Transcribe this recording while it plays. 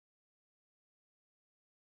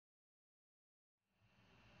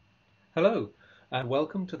Hello, and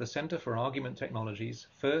welcome to the Center for Argument Technology's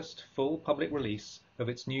first full public release of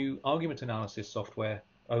its new argument analysis software,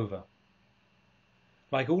 OVA.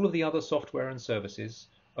 Like all of the other software and services,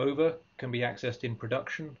 OVA can be accessed in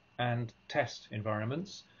production and test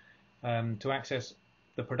environments. To access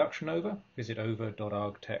the production OVA, visit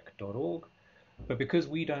ova.arg-tech.org. But because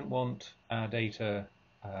we don't want our data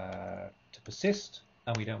to persist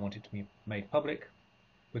and we don't want it to be made public,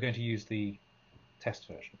 we're going to use the test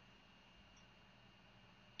version.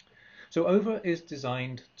 So OVA is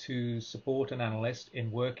designed to support an analyst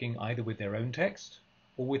in working either with their own text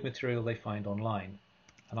or with material they find online.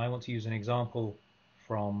 And I want to use an example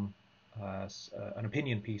from an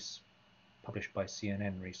opinion piece published by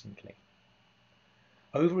CNN recently.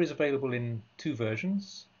 OVA is available in two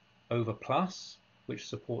versions, OVA Plus, which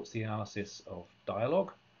supports the analysis of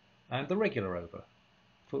dialogue, and the regular OVA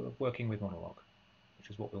for working with monologue, which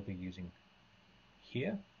is what we'll be using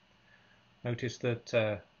here. Notice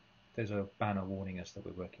that there's a banner warning us that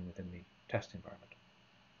we're working within the test environment.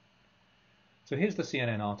 So here's the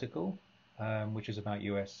CNN article, which is about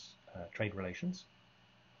US trade relations.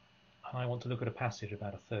 And I want to look at a passage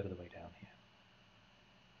about a third of the way down here.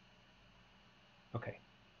 Okay,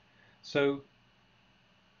 so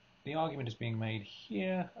the argument is being made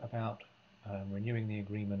here about renewing the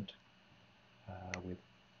agreement with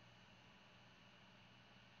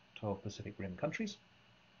 12 Pacific Rim countries.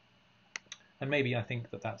 And maybe I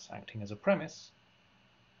think that that's acting as a premise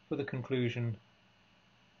for the conclusion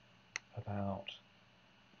about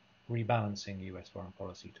rebalancing US foreign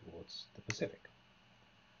policy towards the Pacific.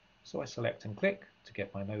 So I select and click to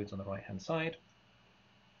get my nodes on the right-hand side,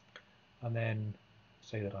 and then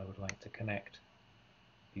say that I would like to connect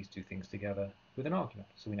these two things together with an argument.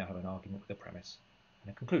 So we now have an argument with a premise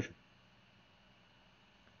and a conclusion.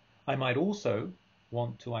 I might also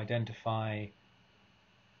want to identify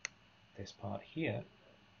this part here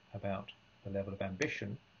about the level of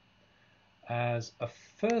ambition as a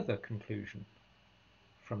further conclusion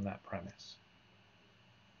from that premise.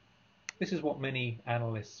 This is what many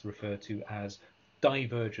analysts refer to as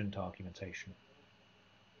divergent argumentation.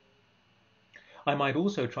 I might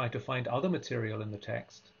also try to find other material in the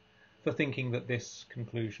text for thinking that this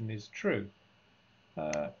conclusion is true,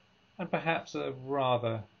 and perhaps a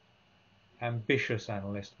rather ambitious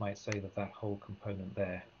analyst might say that that whole component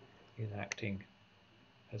there is acting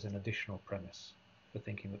as an additional premise for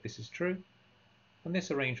thinking that this is true, and this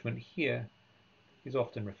arrangement here is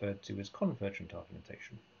often referred to as convergent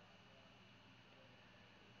argumentation.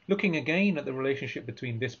 Looking again at the relationship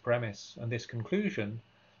between this premise and this conclusion,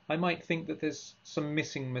 I might think that there's some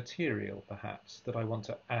missing material, perhaps, that I want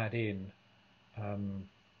to add in and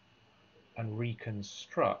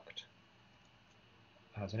reconstruct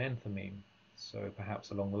as an enthymeme. So perhaps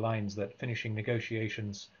along the lines that finishing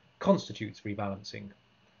negotiations constitutes rebalancing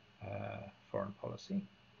foreign policy.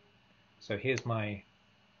 So here's my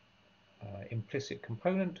implicit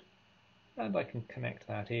component, and I can connect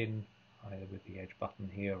that in either with the edge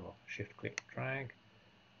button here or shift click drag,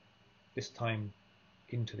 this time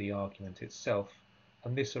into the argument itself,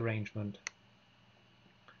 and this arrangement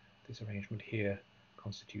here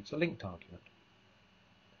constitutes a linked argument.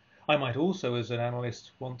 I might also, as an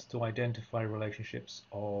analyst, want to identify relationships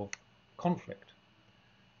of conflict.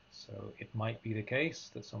 So it might be the case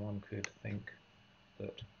that someone could think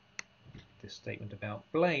that this statement about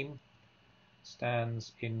blame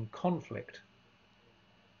stands in conflict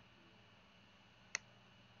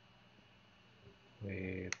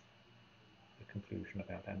with the conclusion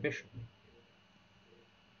about ambition.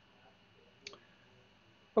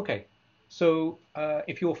 Okay, so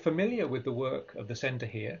if you're familiar with the work of the center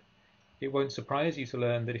here, it won't surprise you to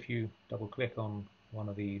learn that if you double-click on one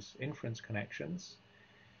of these inference connections,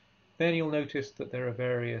 then you'll notice that there are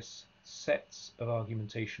various sets of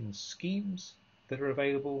argumentation schemes that are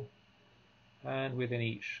available, and within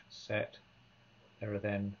each set there are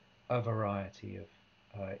then a variety of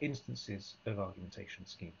instances of argumentation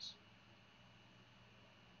schemes.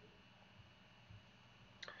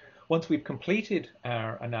 Once we've completed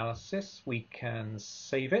our analysis, we can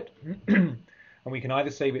save it, and we can either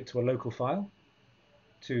save it to a local file,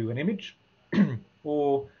 to an image,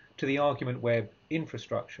 or to the argument web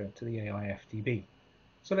infrastructure, to the AIFDB.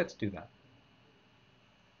 So let's do that.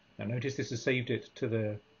 Now notice this has saved it to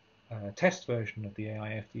the test version of the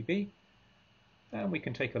AIFDB, and we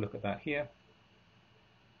can take a look at that here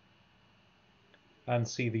and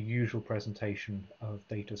see the usual presentation of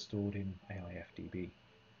data stored in AIFDB.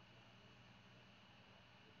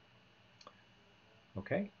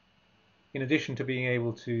 Okay. In addition to being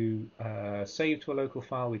able to save to a local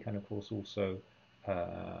file, we can of course also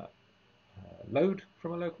load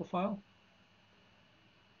from a local file.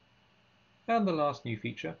 And the last new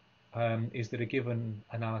feature is that a given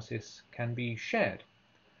analysis can be shared.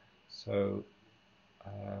 So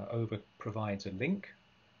OVA provides a link,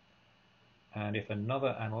 and if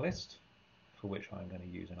another analyst, for which I'm going to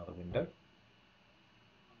use another window,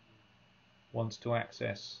 wants to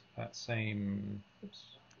access that same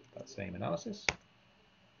analysis,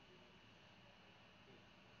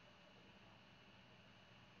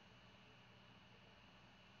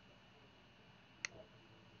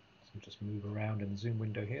 so just move around in the zoom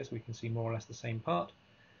window here so we can see more or less the same part.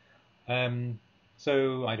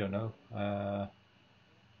 So I don't know,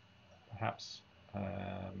 perhaps the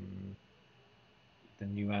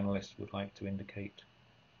new analyst would like to indicate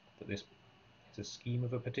that this is a scheme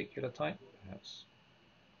of a particular type, perhaps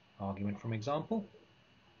argument from example,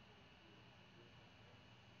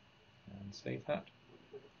 and save that.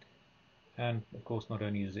 And of course, not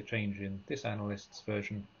only does it change in this analyst's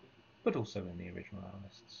version, but also in the original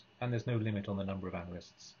analyst's. And there's no limit on the number of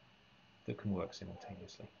analysts that can work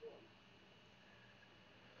simultaneously.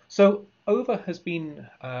 So OVA has been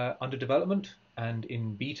under development and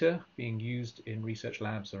in beta, being used in research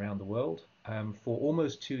labs around the world for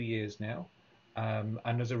almost 2 years now,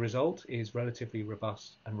 and as a result is relatively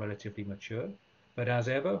robust and relatively mature. But as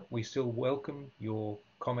ever, we still welcome your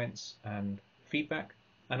comments and feedback,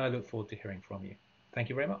 and I look forward to hearing from you. Thank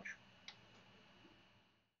you very much.